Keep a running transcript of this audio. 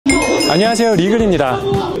안녕하세요, 리글입니다.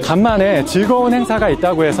 간만에 즐거운 행사가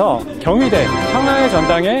있다고 해서 경희대 평화의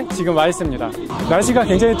전당에 지금 와 있습니다. 날씨가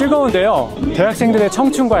굉장히 뜨거운데요, 대학생들의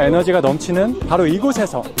청춘과 에너지가 넘치는 바로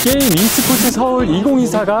이곳에서 게임 e스포츠 서울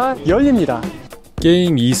 2024가 열립니다.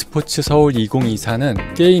 게임 e스포츠 서울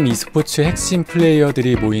 2024는 게임 e스포츠 핵심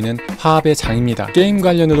플레이어들이 모이는 화합의 장입니다. 게임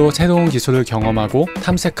관련으로 새로운 기술을 경험하고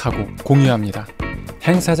탐색하고 공유합니다.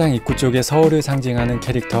 행사장 입구 쪽에 서울을 상징하는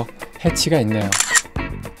캐릭터 해치가 있네요.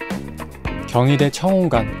 경희대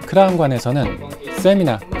청운관, 크라운관에서는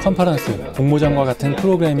세미나, 컨퍼런스, 공모전과 같은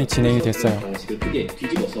프로그램이 진행이 됐어요.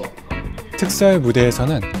 특설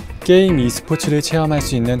무대에서는 게임 e스포츠를 체험할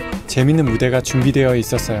수 있는 재밌는 무대가 준비되어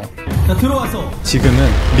있었어요. 자, 들어와서 지금은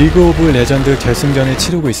리그오브레전드 결승전을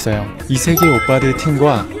치르고 있어요. 이세계 오빠들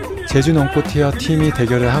팀과 제주 농포티어 팀이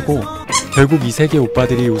대결을 하고 결국 이세계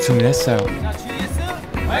오빠들이 우승을 했어요.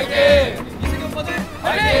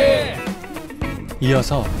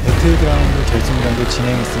 이어서 배틀그라운드 결승전도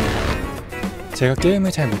진행했습니다. 제가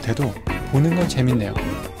게임을 잘 못해도 보는 건 재밌네요.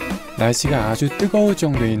 날씨가 아주 뜨거울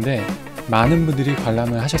정도인데 많은 분들이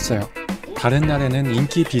관람을 하셨어요. 다른 날에는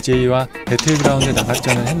인기BJ와 배틀그라운드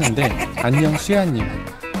나각전을 했는데 안녕수야님,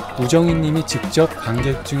 우정잉님이 직접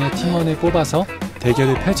관객 중에 팀원을 뽑아서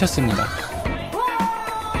대결을 펼쳤습니다.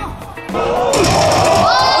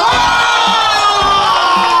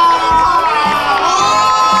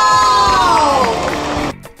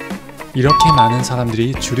 이렇게 많은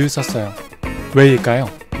사람들이 줄을 섰어요. 왜일까요?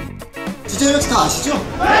 DJ 맥스 다 아시죠?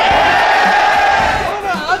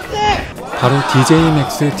 바로 DJ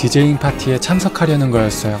맥스 디제잉 파티에 참석하려는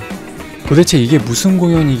거였어요. 도대체 이게 무슨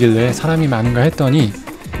공연이길래 사람이 많은가 했더니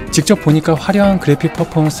직접 보니까 화려한 그래픽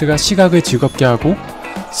퍼포먼스가 시각을 즐겁게 하고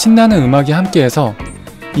신나는 음악이 함께해서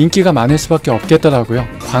인기가 많을 수밖에 없겠더라고요.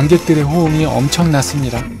 관객들의 호응이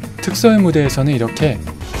엄청났습니다. 특설 무대에서는 이렇게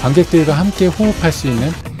관객들과 함께 호흡할 수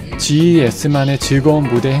있는 GES만의 즐거운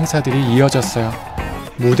무대 행사들이 이어졌어요.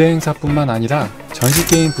 무대 행사뿐만 아니라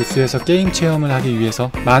전시게임 부스에서 게임 체험을 하기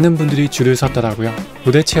위해서 많은 분들이 줄을 섰더라고요.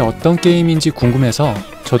 도대체 어떤 게임인지 궁금해서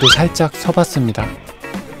저도 살짝 서봤습니다.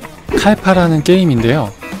 칼파라는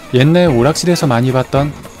게임인데요, 옛날 오락실에서 많이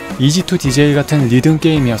봤던 이지2DJ 같은 리듬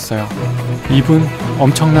게임이었어요. 이분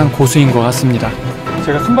엄청난 고수인 것 같습니다.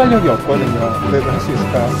 제가 순발력이 없거든요. 그래도 할 수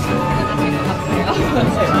있을까요?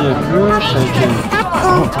 GES2024.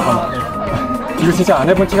 잠깐만, 이거 진짜 안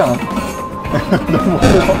해본 티가 나. 너무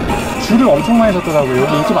못해서 줄을 엄청 많이 섰더라고요.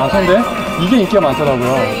 여기 인기 많던데? 이게 인기가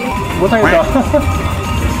많더라고요. 못하겠다.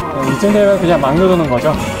 이쯤 되면 그냥 막 누르는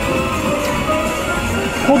거죠.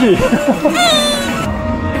 포기.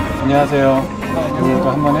 안녕하세요. 오늘도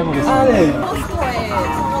한번 해보겠습니다. 네. 포스터에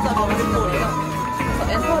참여자 명부터래요.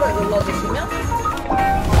 그래서 엔터를 눌러주시면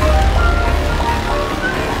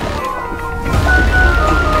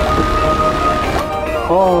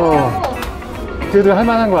그래도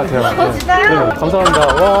할만한 것 같아요. 진짜요? 네, 감사합니다.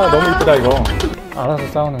 와, 너무 이쁘다 이거. 알아서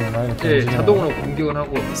싸우는구나 이렇게. 네, 자동으로 공격을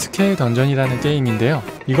하고. 스케일 던전이라는 게임인데요,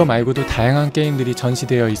 이거 말고도 다양한 게임들이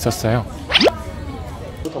전시되어 있었어요.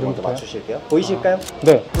 먼저 맞추실게요. 보이실까요?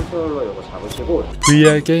 네. 컨트롤러 이거 잡으시고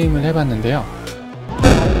VR게임을 해봤는데요,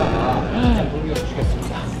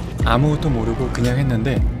 아무것도 모르고 그냥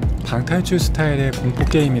했는데 방탈출 스타일의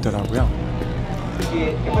공포게임이더라고요.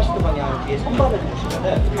 뒤에 180도 방향 뒤에 선반을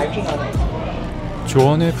보시면은 발킹 하나 있어요.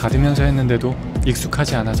 조언을 받으면서 했는데도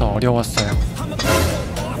익숙하지 않아서 어려웠어요.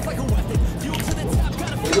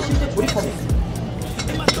 그리고 실제 조립판이 있어요.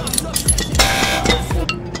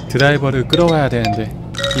 드라이버를 끌어와야 되는데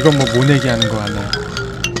이건 뭐 모내기 하는 것 같네요.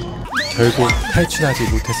 결국 탈출하지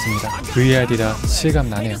못했습니다. VR이라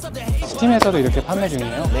실감나네요. 스팀에서도 이렇게 판매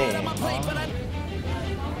중이에요? 네.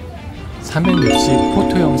 360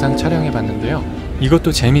 포토 영상 촬영해봤는데요,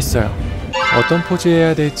 이것도 재밌어요. 어떤 포즈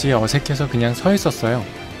해야 될지 어색해서 그냥 서 있었어요.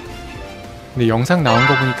 근데 영상 나온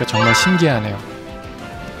거 보니까 정말 신기하네요.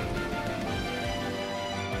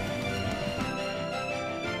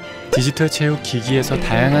 디지털 체육 기기에서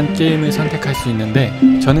다양한 게임을 선택할 수 있는데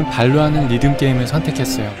저는 발로 하는 리듬 게임을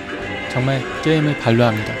선택했어요. 정말 게임을 발로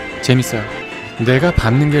합니다. 재밌어요. 내가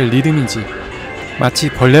밟는 게 리듬인지 마치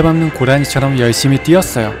벌레 밟는 고라니처럼 열심히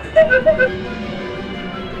뛰었어요.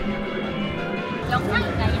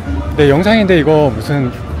 영상인가요? 네, 영상인데 이거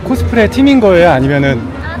무슨 코스프레 팀인 거예요? 아니면은?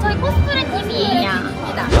 아, 저희 코스프레 팀이에요.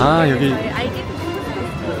 아, 여기 아이디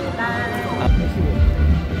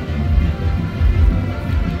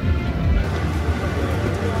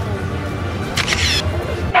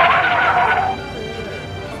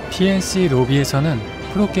PNC 로비에서는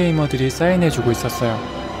프로게이머들이 사인해주고 있었어요.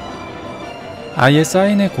 아예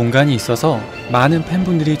사인회 공간이 있어서 많은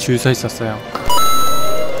팬분들이 줄 서 있었어요.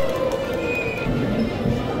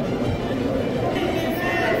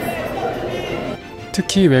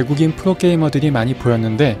 특히 외국인 프로게이머들이 많이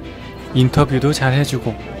보였는데 인터뷰도 잘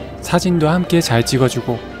해주고 사진도 함께 잘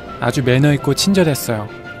찍어주고 아주 매너있고 친절했어요.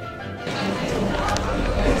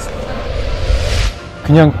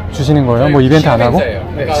 그냥 주시는 거예요? 뭐 이벤트 안 하고? 네.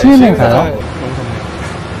 시민 행사요? 너무 좋네요.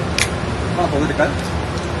 하나 더 드릴까요?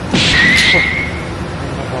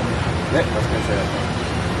 네, 말씀해주세요.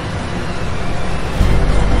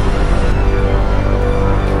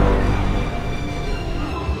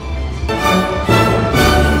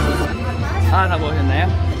 다 보셨나요?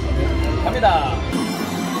 갑니다.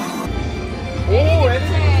 오, 이렇게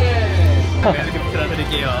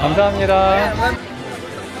드릴게요. 감사합니다.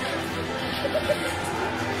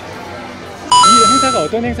 이 행사가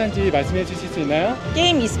어떤 행사인지 말씀해 주실 수 있나요?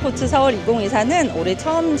 게임 e스포츠 서울 2024는 올해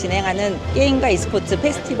처음 진행하는 게임과 e스포츠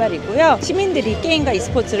페스티벌이고요. 시민들이 게임과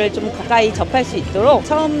e스포츠를 좀 가까이 접할 수 있도록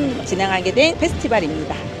처음 진행하게 된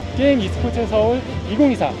페스티벌입니다. 게임 e스포츠 서울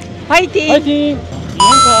 2024 화이팅! 파이팅! 이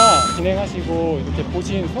행사 진행하시고 이렇게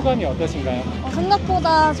보신 소감이 어떠신가요?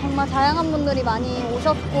 생각보다 정말 다양한 분들이 많이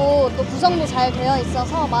오셨고 또 구성도 잘 되어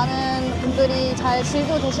있어서 많은 분들이 잘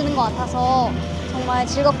즐겨 주시는 것 같아서 정말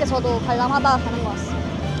즐겁게 저도 관람하다 가는 것 같습니다.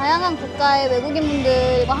 다양한 국가의 외국인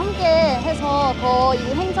분들과 함께 해서 더 이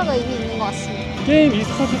행사가 의미 있는 것 같습니다. 게임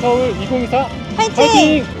e스포츠 서울 2024 화이팅!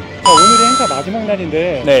 파이팅! 자, 오늘이 행사 마지막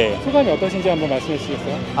날인데 네. 소감이 어떠신지 한번 말씀해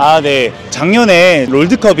주시겠어요? 네. 작년에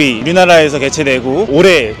롤드컵이 우리나라에서 개최되고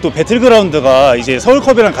올해 또 배틀그라운드가 이제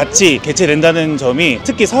서울컵이랑 같이 개최된다는 점이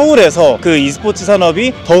특히 서울에서 그 e스포츠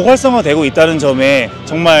산업이 더욱 활성화되고 있다는 점에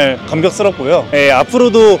정말 감격스럽고요.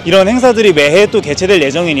 앞으로도 이런 행사들이 매해 또 개최될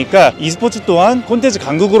예정이니까 e스포츠 또한 콘텐츠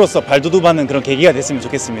강국으로서 발돋움하는 그런 계기가 됐으면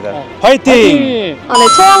좋겠습니다. 화이팅! 네,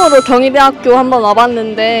 처음으로 경희대학교 한번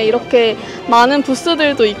와봤는데 이렇게 많은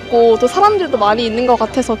부스들도 있고 또 사람들도 많이 있는 것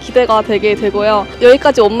같아서 기대가 되게 되고요.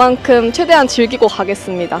 여기까지 온 만큼 최대한 즐기고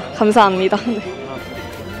가겠습니다. 감사합니다.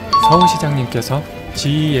 서울시장님께서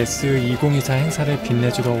GES2024 행사를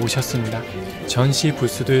빛내주러 오셨습니다. 전시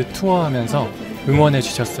부스들 투어하면서 응원해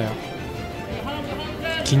주셨어요.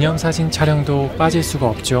 기념사진 촬영도 빠질 수가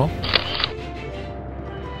없죠.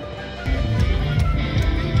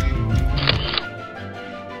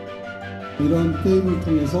 이러한 게임을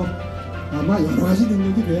통해서 아마 여러 가지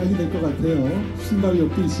능력이 배양이 될 것 같아요.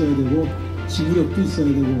 순발력도 있어야 되고 지구력도 있어야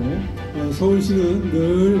되고 서울시는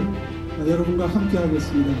늘 여러분과 함께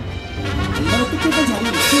하겠습니다. 얼마나 뜻깊은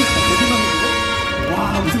자리에 있을까?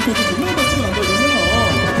 와, 무슨 표정 정말 멋지게 만들어졌네요.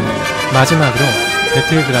 마지막으로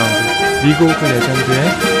배틀그라운드 리그오브레전드의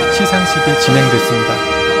시상식이 진행됐습니다.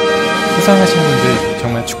 수상하신 분들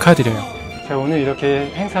정말 축하드려요. 제가 오늘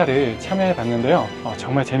이렇게 행사를 참여해 봤는데요,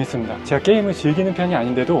 정말 재밌습니다. 제가 게임을 즐기는 편이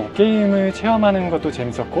아닌데도 게임을 체험하는 것도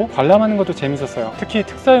재밌었고 관람하는 것도 재밌었어요. 특히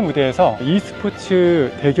특설 무대에서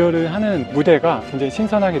e스포츠 대결을 하는 무대가 굉장히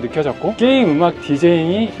신선하게 느껴졌고 게임 음악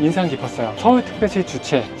디제잉이 인상 깊었어요. 서울특별시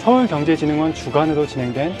주최 서울경제진흥원 주관으로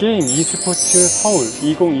진행된 게임 e스포츠 서울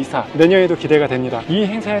 2024 내년에도 기대가 됩니다. 이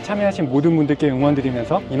행사에 참여하신 모든 분들께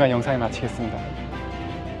응원드리면서 이만 영상을 마치겠습니다.